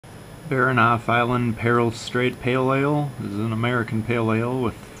Baranof Island Peril Strait Pale Ale is an American pale ale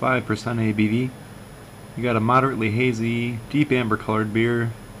with 5% ABV. You got a moderately hazy, deep amber colored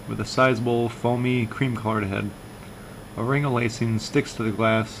beer with a sizable, foamy, cream colored head. A ring of lacing sticks to the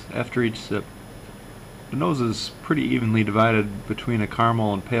glass after each sip. The nose is pretty evenly divided between a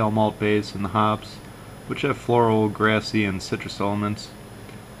caramel and pale malt base and the hops, which have floral, grassy, and citrus elements.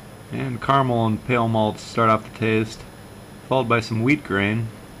 And caramel and pale malts start off the taste, followed by some wheat grain,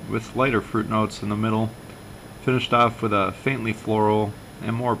 with lighter fruit notes in the middle, finished off with a faintly floral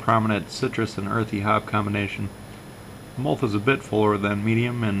and more prominent citrus and earthy hop combination. The malt is a bit fuller than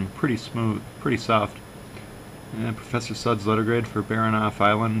medium and pretty smooth, pretty soft. And Professor Sudz letter grade for Baranof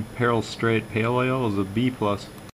Island Peril Strait Pale Ale is a B+.